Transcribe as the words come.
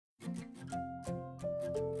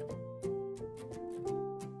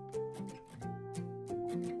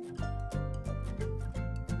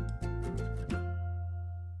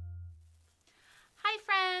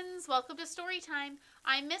welcome to Storytime.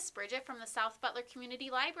 I'm Miss Bridget from the South Butler Community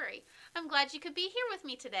Library. I'm glad you could be here with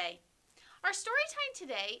me today. Our Storytime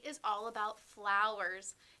today is all about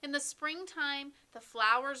flowers. In the springtime, the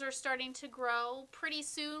flowers are starting to grow. Pretty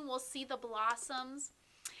soon we'll see the blossoms.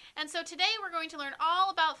 And so today we're going to learn all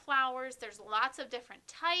about flowers. There's lots of different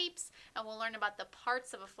types, and we'll learn about the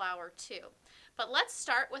parts of a flower too. But let's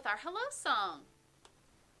start with our hello song.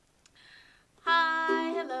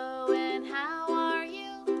 Hi, hello, and how are you?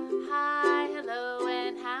 Hi, hello,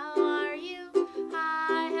 and how are you?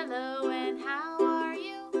 Hi, hello, and how are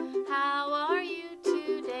you? How are you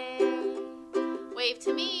today? Wave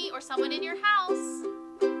to me or someone in your house.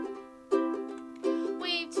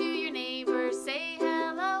 Wave to your neighbor, say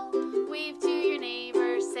hello. Wave to your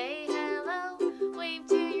neighbor, say hello. Wave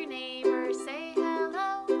to your neighbor, say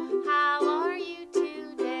hello. How are you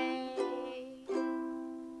today?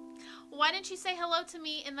 Why don't you say hello to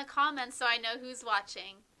me in the comments so I know who's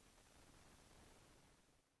watching?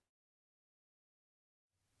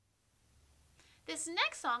 This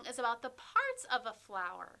next song is about the parts of a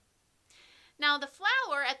flower. Now the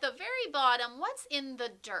flower at the very bottom, what's in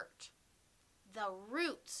the dirt? The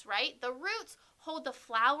roots, right? The roots hold the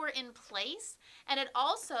flower in place, and it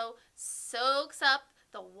also soaks up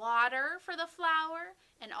the water for the flower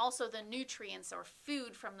and also the nutrients or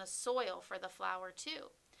food from the soil for the flower too.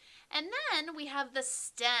 And then we have the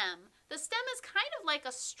stem. The stem is kind of like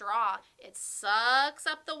a straw. It sucks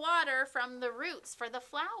up the water from the roots for the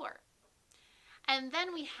flower. And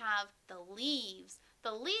then we have the leaves.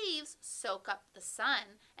 The leaves soak up the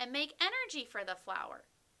sun and make energy for the flower.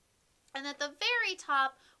 And at the very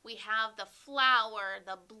top, we have the flower,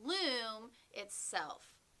 the bloom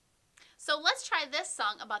itself. So let's try this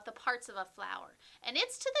song about the parts of a flower. And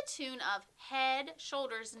it's to the tune of head,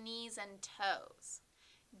 shoulders, knees, and toes.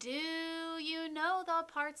 Do you know the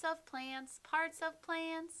parts of plants, parts of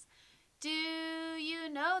plants? Do you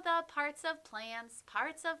know the parts of plants,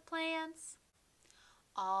 parts of plants?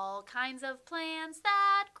 All kinds of plants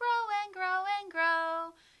that grow and grow and grow.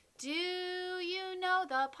 Do you know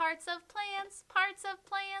the parts of plants, parts of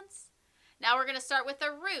plants? Now we're going to start with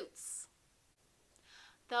the roots.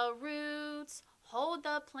 The roots hold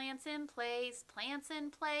the plants in place, plants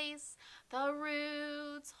in place. The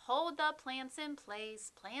roots hold the plants in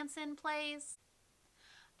place, plants in place.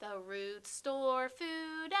 The roots store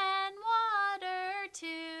food and water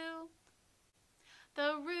too.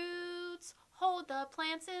 The roots hold the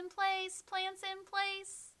plants in place, plants in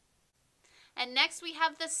place. And next we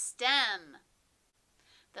have the stem.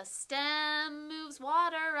 The stem moves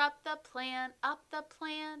water up the plant, up the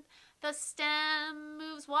plant. The stem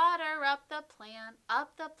moves water up the plant,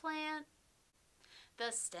 up the plant.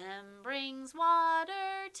 The stem brings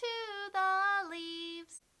water to the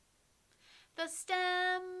leaves. The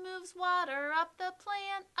stem moves water up the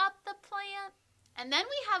plant, up the plant. And then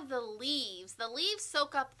we have the leaves. The leaves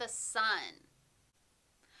soak up the sun.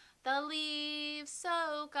 The leaves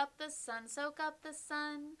soak up the sun, soak up the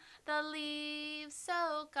sun. The leaves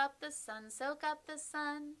soak up the sun, soak up the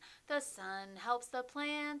sun. The sun helps the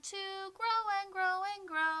plant to grow and grow and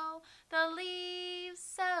grow. The leaves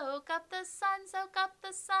soak up the sun, soak up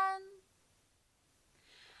the sun.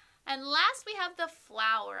 And last we have the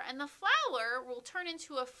flower. And the flower will turn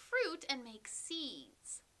into a fruit and make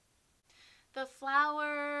seeds. The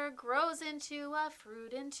flower grows into a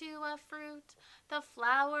fruit, into a fruit. The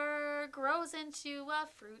flower grows into a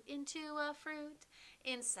fruit, into a fruit.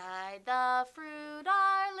 Inside the fruit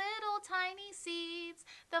are little tiny seeds.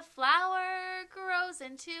 The flower grows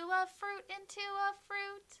into a fruit, into a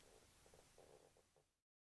fruit.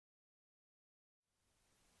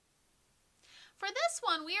 For this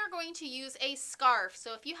one, we are going to use a scarf.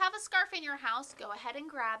 So if you have a scarf in your house, go ahead and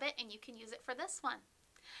grab it, and you can use it for this one.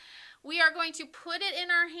 We are going to put it in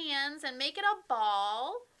our hands and make it a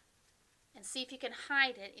ball and see if you can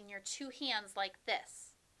hide it in your two hands like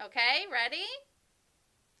this. Okay, ready?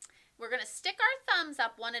 We're going to stick our thumbs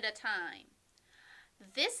up one at a time.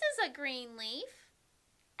 This is a green leaf,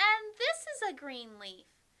 and this is a green leaf,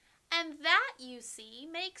 and that, you see,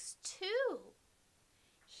 makes two.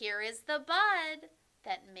 Here is the bud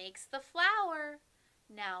that makes the flower.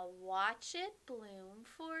 Now watch it bloom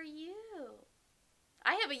for you.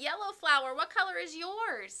 I have a yellow flower. What color is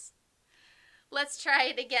yours? Let's try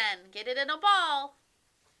it again. Get it in a ball.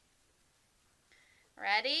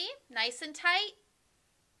 Ready? Nice and tight.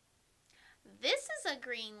 This is a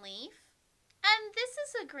green leaf, and this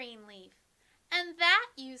is a green leaf, and that,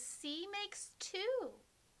 you see, makes two.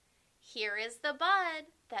 Here is the bud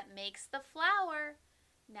that makes the flower.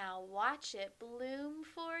 Now watch it bloom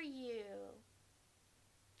for you.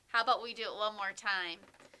 How about we do it one more time?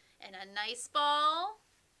 And a nice ball.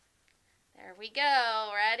 There we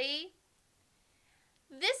go. Ready?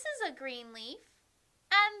 This is a green leaf,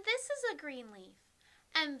 and this is a green leaf,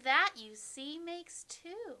 and that, you see, makes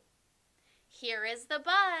two. Here is the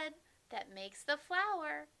bud that makes the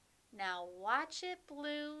flower. Now watch it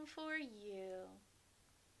bloom for you.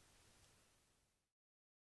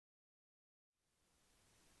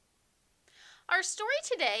 Our story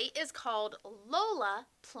today is called Lola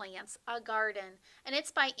Plants a Garden, and it's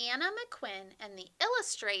by Anna McQuinn, and the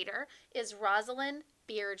illustrator is Rosalind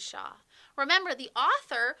Beardshaw. Remember, the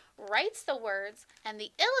author writes the words and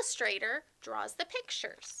the illustrator draws the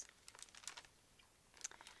pictures.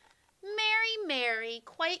 Mary, Mary,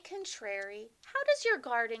 quite contrary, how does your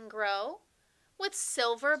garden grow? With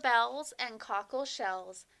silver bells and cockle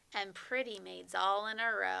shells and pretty maids all in a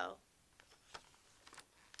row.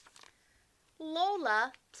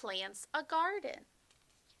 Lola plants a garden.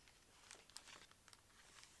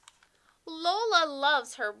 Lola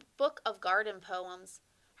loves her book of garden poems.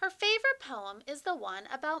 Her favorite poem is the one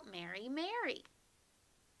about Mary, Mary.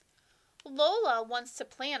 Lola wants to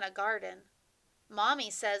plant a garden.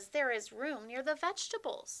 Mommy says there is room near the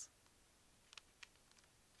vegetables.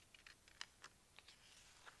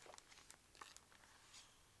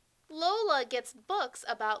 Lola gets books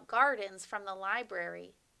about gardens from the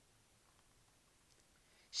library.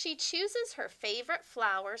 She chooses her favorite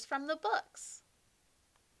flowers from the books.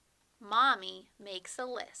 Mommy makes a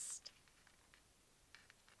list.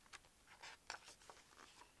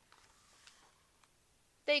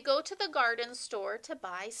 They go to the garden store to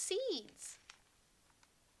buy seeds.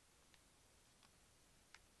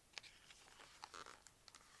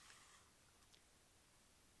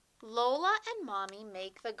 Lola and Mommy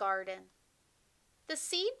make the garden. The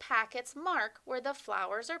seed packets mark where the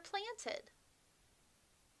flowers are planted.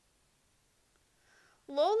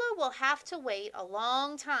 Lola will have to wait a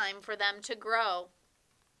long time for them to grow.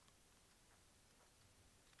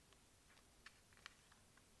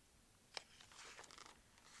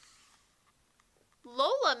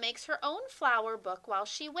 Lola makes her own flower book while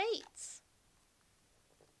she waits.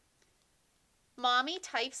 Mommy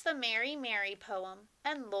types the Mary, Mary poem,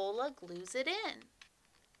 and Lola glues it in.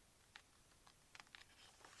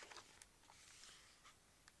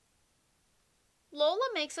 Lola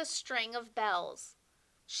makes a string of bells.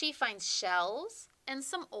 She finds shells and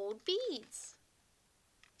some old beads.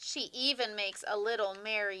 She even makes a little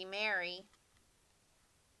Mary, Mary.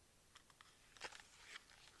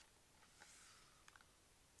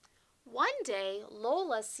 One day,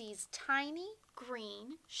 Lola sees tiny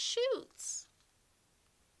green shoots.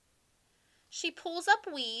 She pulls up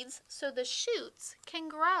weeds so the shoots can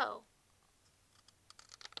grow.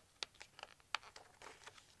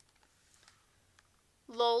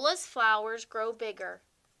 Lola's flowers grow bigger.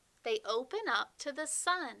 They open up to the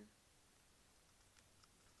sun.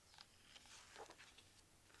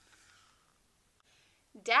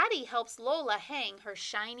 Daddy helps Lola hang her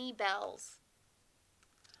shiny bells.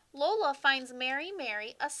 Lola finds Mary,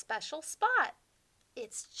 Mary a special spot.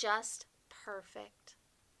 It's just perfect.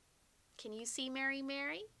 Can you see Mary,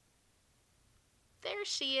 Mary? There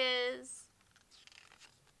she is.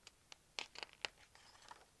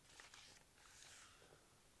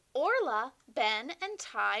 Orla, Ben, and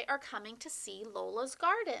Ty are coming to see Lola's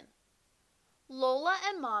garden. Lola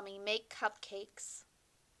and Mommy make cupcakes.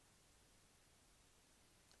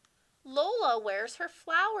 Lola wears her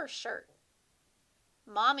flower shirt.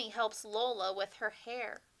 Mommy helps Lola with her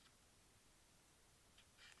hair.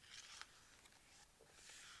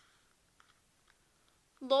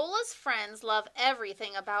 Lola's friends love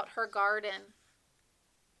everything about her garden.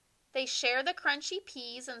 They share the crunchy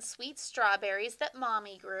peas and sweet strawberries that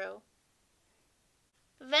Mommy grew.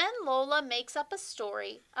 Then Lola makes up a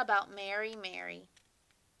story about Mary, Mary.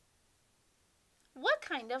 What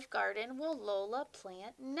kind of garden will Lola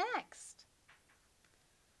plant next?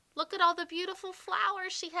 Look at all the beautiful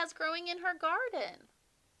flowers she has growing in her garden.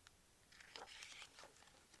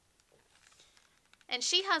 And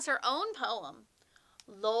she has her own poem.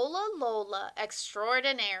 Lola, Lola,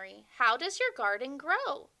 extraordinary, how does your garden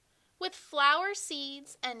grow? With flower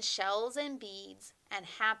seeds and shells and beads and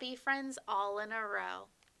happy friends all in a row.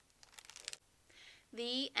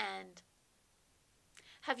 The end.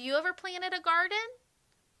 Have you ever planted a garden?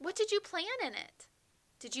 What did you plant in it?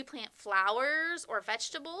 Did you plant flowers or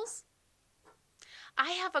vegetables?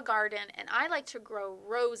 I have a garden and I like to grow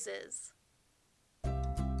roses.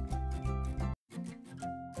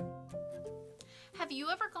 Have you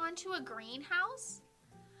ever gone to a greenhouse?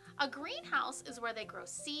 A greenhouse is where they grow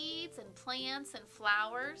seeds and plants and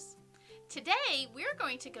flowers. Today, we're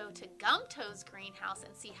going to go to Gumto's greenhouse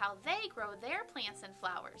and see how they grow their plants and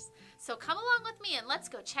flowers. So come along with me and let's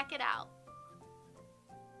go check it out.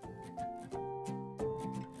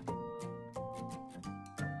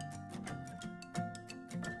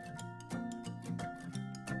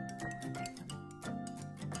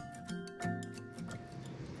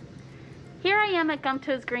 Here I am at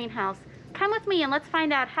Gumto's greenhouse. Come with me and let's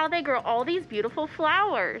find out how they grow all these beautiful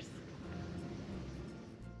flowers.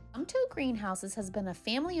 Gumto Greenhouses has been a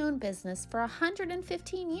family-owned business for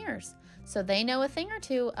 115 years, so they know a thing or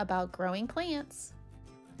two about growing plants.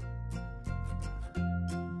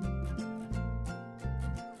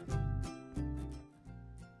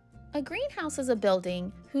 A greenhouse is a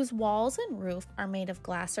building whose walls and roof are made of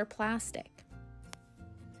glass or plastic.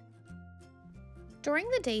 During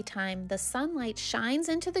the daytime, the sunlight shines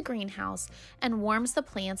into the greenhouse and warms the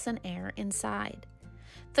plants and air inside.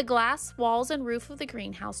 The glass walls and roof of the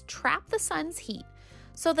greenhouse trap the sun's heat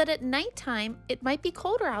so that at nighttime it might be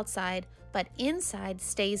colder outside, but inside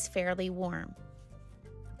stays fairly warm.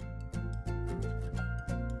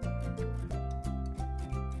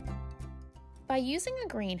 By using a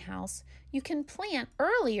greenhouse, you can plant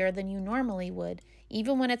earlier than you normally would,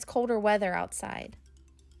 even when it's colder weather outside.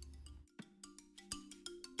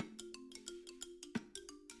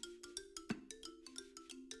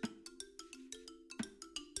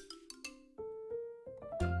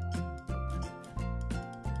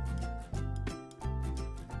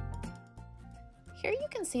 Here you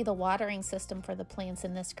can see the watering system for the plants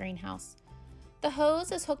in this greenhouse. The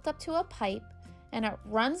hose is hooked up to a pipe and it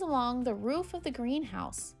runs along the roof of the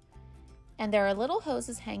greenhouse. And there are little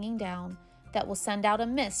hoses hanging down that will send out a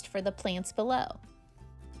mist for the plants below.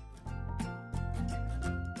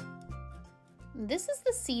 This is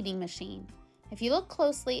the seeding machine. If you look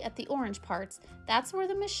closely at the orange parts, that's where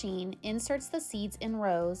the machine inserts the seeds in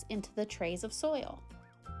rows into the trays of soil.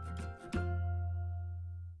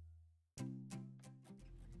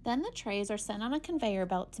 Then the trays are sent on a conveyor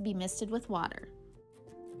belt to be misted with water.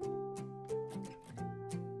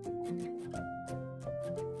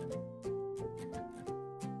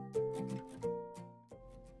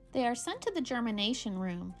 They are sent to the germination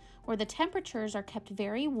room, where the temperatures are kept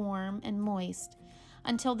very warm and moist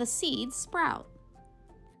until the seeds sprout.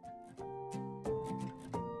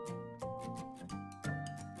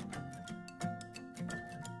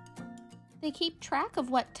 They keep track of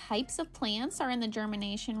what types of plants are in the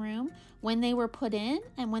germination room, when they were put in,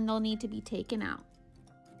 and when they'll need to be taken out.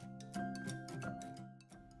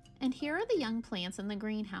 And here are the young plants in the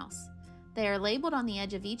greenhouse. They are labeled on the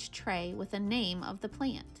edge of each tray with the name of the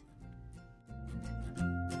plant.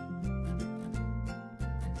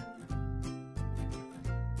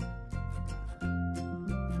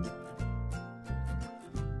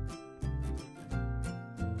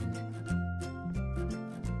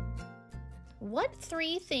 What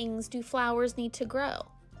 3 things do flowers need to grow?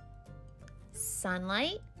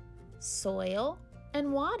 Sunlight, soil,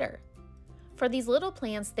 and water. For these little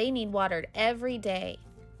plants, they need watered every day.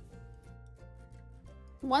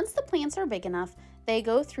 Once the plants are big enough, they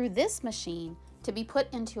go through this machine to be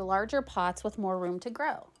put into larger pots with more room to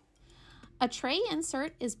grow. A tray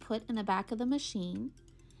insert is put in the back of the machine,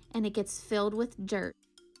 and it gets filled with dirt.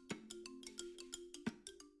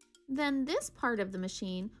 Then this part of the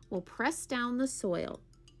machine will press down the soil.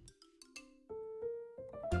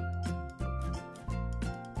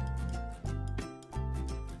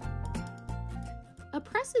 A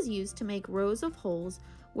press is used to make rows of holes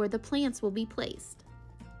where the plants will be placed.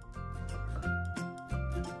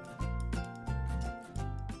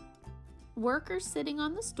 Workers sitting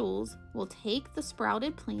on the stools will take the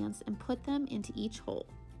sprouted plants and put them into each hole.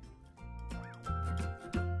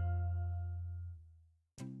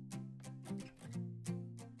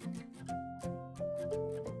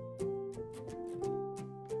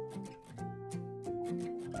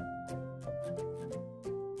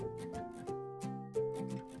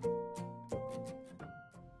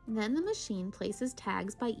 Then the machine places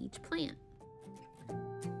tags by each plant.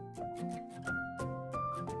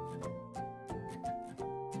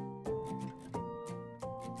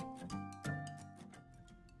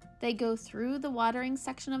 They go through the watering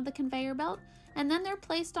section of the conveyor belt, and then they're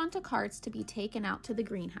placed onto carts to be taken out to the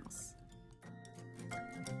greenhouse.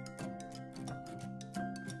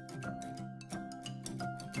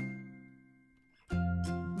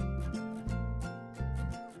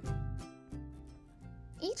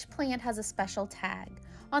 Each plant has a special tag.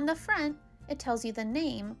 On the front, it tells you the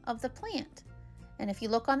name of the plant. And if you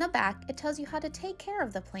look on the back, it tells you how to take care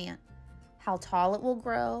of the plant, how tall it will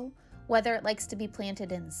grow, whether it likes to be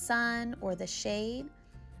planted in the sun or the shade,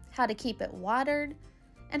 how to keep it watered,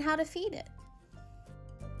 and how to feed it.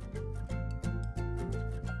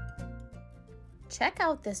 Check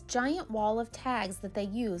out this giant wall of tags that they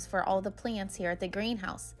use for all the plants here at the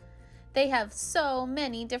greenhouse. They have so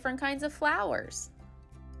many different kinds of flowers.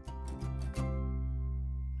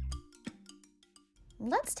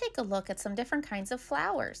 Let's take a look at some different kinds of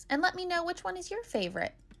flowers and let me know which one is your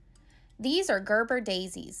favorite. These are Gerber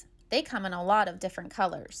daisies. They come in a lot of different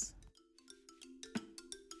colors.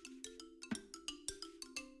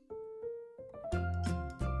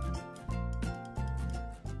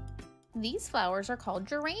 These flowers are called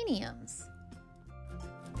geraniums.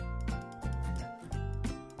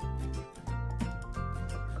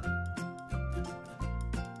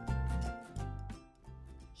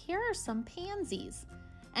 Here are some pansies,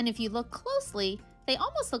 and if you look closely, they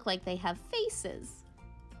almost look like they have faces.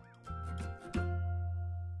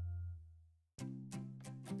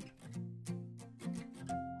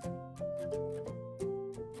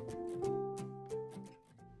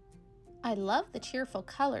 I love the cheerful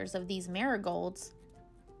colors of these marigolds.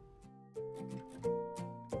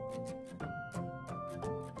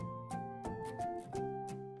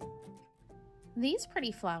 These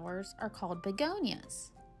pretty flowers are called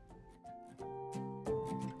begonias.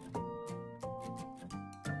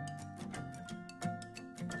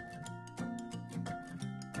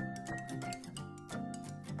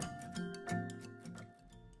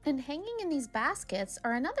 And hanging in these baskets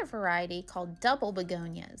are another variety called double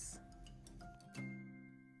begonias.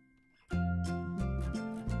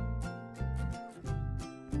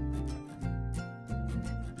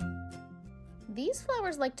 These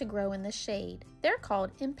flowers like to grow in the shade. They're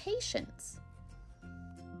called impatiens.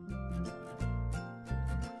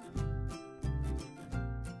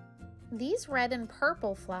 These red and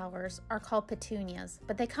purple flowers are called petunias,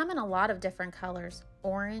 but they come in a lot of different colors.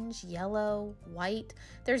 Orange, yellow, white.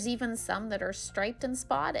 There's even some that are striped and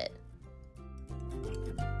spotted.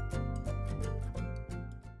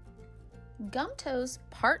 Gumto's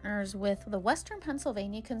partners with the Western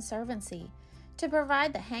Pennsylvania Conservancy to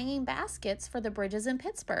provide the hanging baskets for the bridges in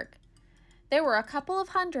Pittsburgh. There were a couple of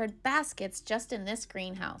hundred baskets just in this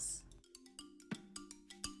greenhouse.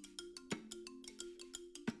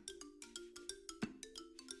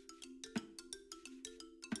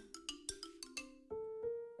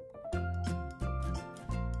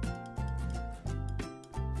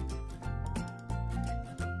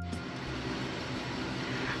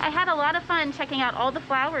 I had a lot of fun checking out all the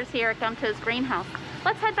flowers here at Gumto's greenhouse.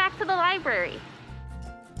 Let's head back to the library.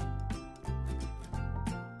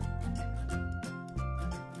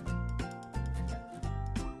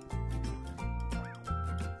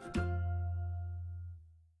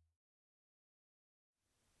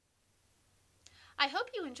 I hope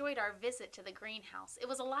you enjoyed our visit to the greenhouse. It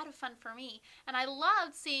was a lot of fun for me, and I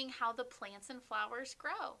loved seeing how the plants and flowers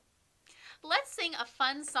grow. Let's sing a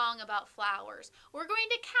fun song about flowers. We're going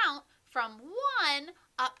to count from 1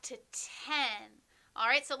 up to 10. All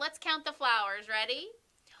right, so let's count the flowers. Ready?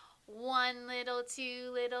 1 little,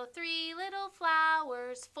 2 little, 3 little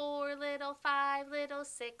flowers, 4 little, 5 little,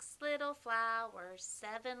 6 little flowers,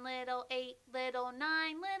 7 little, 8 little, 9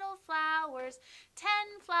 little flowers, 10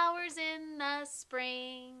 flowers in the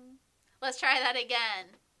spring. Let's try that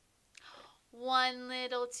again. 1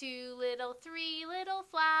 little, 2 little, 3 little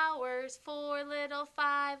flowers, 4 little,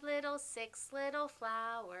 5 little, 6 little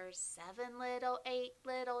flowers, 7 little, 8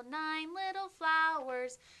 little, 9 little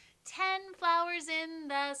flowers, 10 flowers in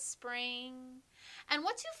the spring. And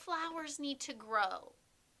what do flowers need to grow?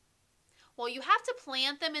 Well, you have to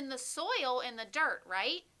plant them in the soil, in the dirt,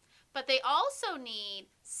 right? But they also need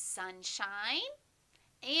sunshine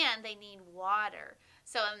and they need water.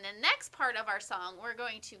 So in the next part of our song, we're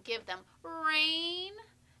going to give them rain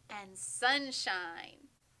and sunshine.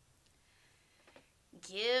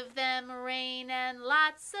 Give them rain and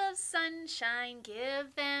lots of sunshine.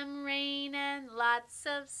 Give them rain and lots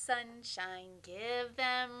of sunshine. Give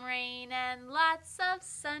them rain and lots of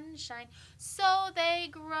sunshine so they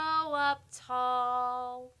grow up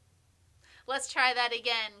tall. Let's try that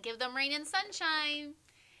again. Give them rain and sunshine.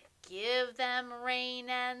 Give them rain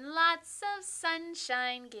and lots of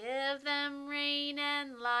sunshine. Give them rain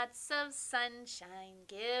and lots of sunshine.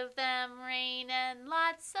 Give them rain and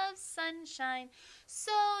lots of sunshine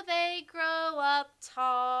so they grow up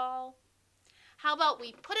tall. How about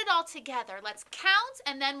we put it all together? Let's count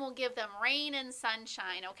and then we'll give them rain and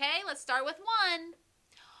sunshine, okay? Let's start with 1.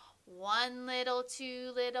 1 little,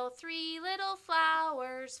 2 little, 3 little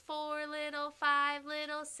flowers, 4 little, 5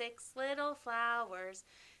 little, 6 little flowers,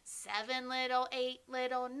 7 little, 8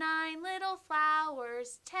 little, 9 little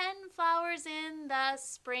flowers, 10 flowers in the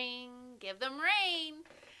spring. Give them rain.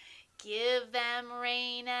 Give them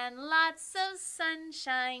rain and lots of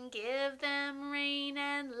sunshine. Give them rain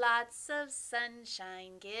and lots of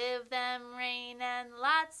sunshine. Give them rain and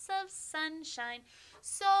lots of sunshine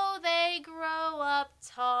so they grow up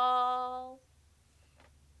tall.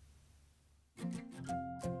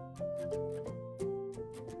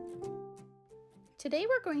 Today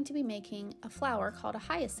we're going to be making a flower called a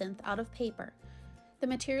hyacinth out of paper. The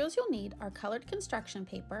materials you'll need are colored construction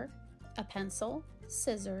paper, a pencil,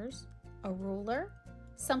 scissors, a ruler,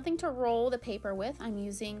 something to roll the paper with, I'm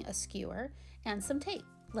using a skewer, and some tape.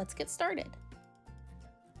 Let's get started.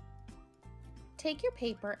 Take your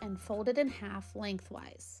paper and fold it in half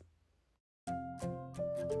lengthwise.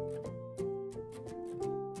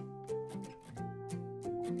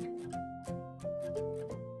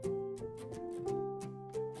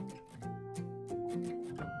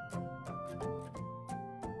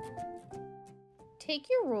 Take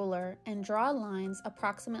your ruler and draw lines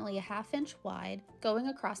approximately a ½ inch wide going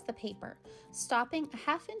across the paper, stopping a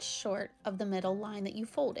 ½ inch short of the middle line that you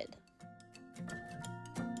folded.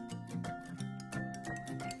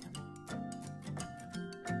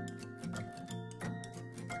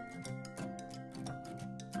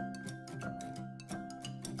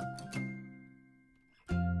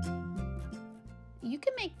 You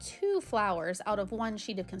can make 2 flowers out of 1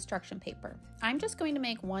 sheet of construction paper. I'm just going to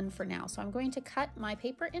make 1 for now, so I'm going to cut my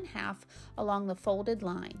paper in half along the folded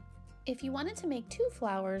line. If you wanted to make 2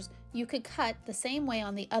 flowers, you could cut the same way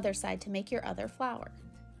on the other side to make your other flower.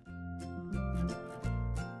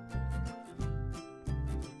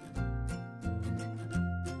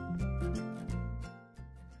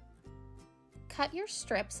 Cut your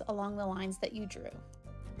strips along the lines that you drew.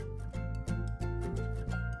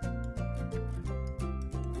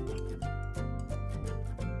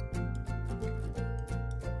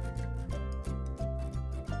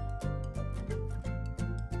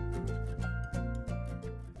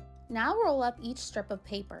 Now roll up each strip of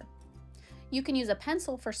paper. You can use a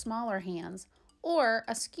pencil for smaller hands or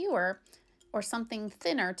a skewer or something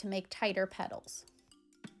thinner to make tighter petals.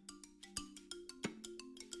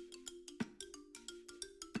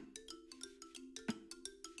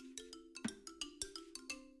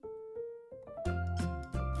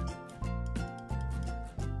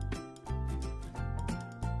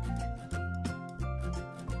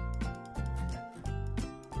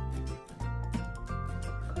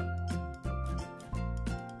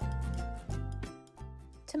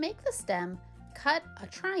 To make the stem, cut a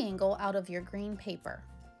triangle out of your green paper.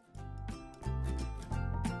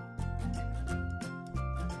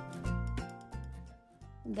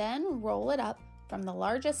 Then roll it up from the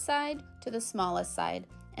largest side to the smallest side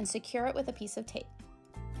and secure it with a piece of tape.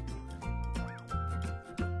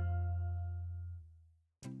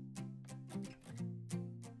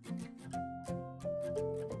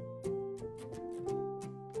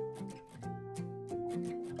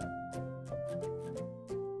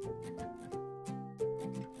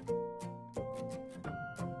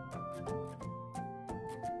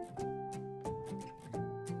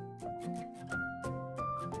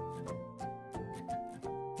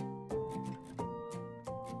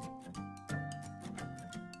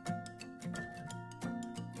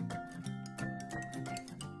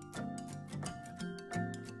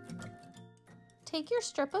 Take your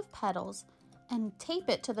strip of petals and tape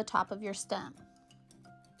it to the top of your stem.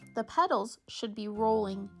 The petals should be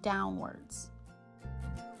rolling downwards.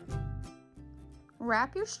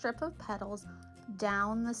 Wrap your strip of petals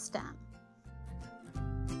down the stem.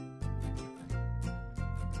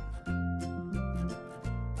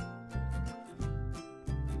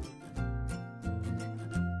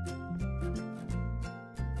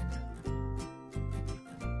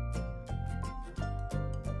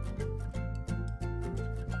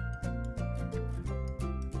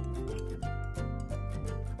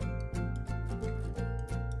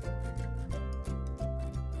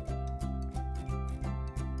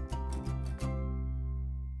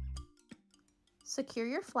 Secure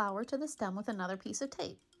your flower to the stem with another piece of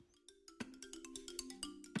tape.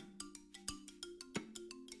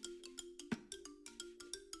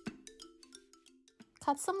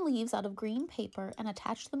 Cut some leaves out of green paper and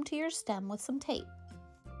attach them to your stem with some tape.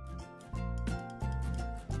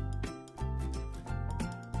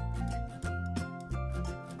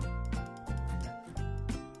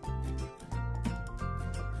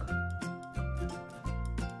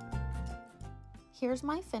 Here's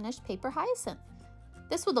my finished paper hyacinth.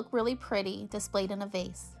 This would look really pretty displayed in a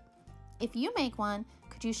vase. If you make one,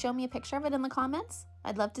 could you show me a picture of it in the comments?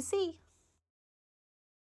 I'd love to see.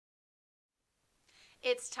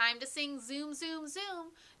 It's time to sing Zoom, Zoom,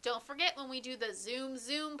 Zoom. Don't forget when we do the Zoom,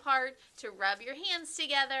 Zoom part to rub your hands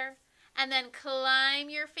together and then climb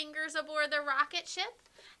your fingers aboard the rocket ship.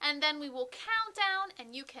 And then we will count down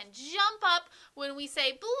and you can jump up when we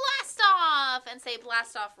say blast off and say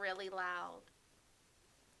blast off really loud.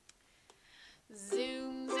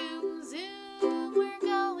 Zoom, zoom, zoom, we're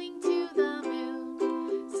going to the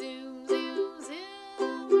moon. Zoom, zoom,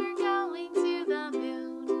 zoom, we're going to the moon.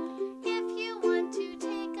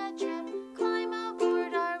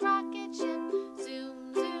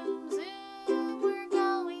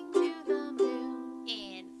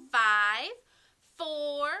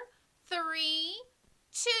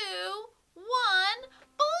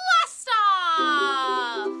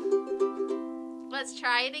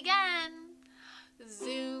 try it again.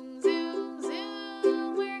 Zoom, zoom,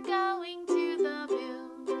 zoom, we're going to the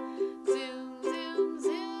moon. Zoom, zoom,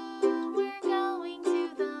 zoom, we're going to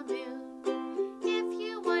the moon. If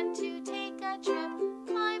you want to take a trip,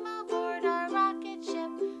 climb aboard our rocket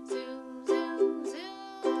ship. Zoom, zoom,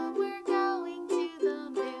 zoom, we're going to the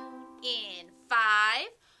moon. In 5,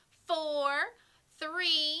 4,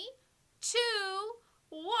 3, 2,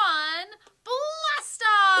 1, blast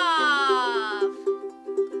off!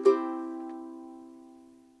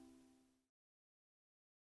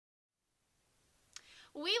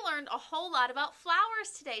 We learned a whole lot about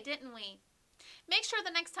flowers today, didn't we? Make sure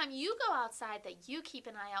the next time you go outside that you keep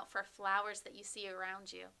an eye out for flowers that you see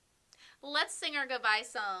around you. Let's sing our goodbye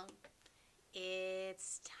song.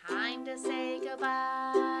 It's time to say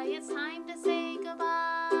goodbye. It's time to say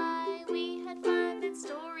goodbye. We had fun at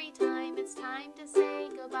story time. It's time to say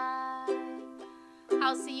goodbye.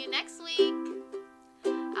 I'll see you next week.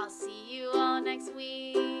 I'll see you all next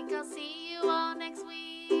week. I'll see you all next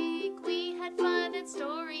week. We had fun at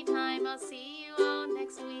story time. I'll see you all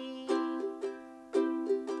next week.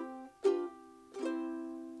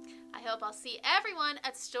 I hope I'll see everyone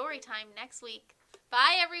at story time next week.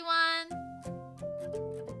 Bye, everyone.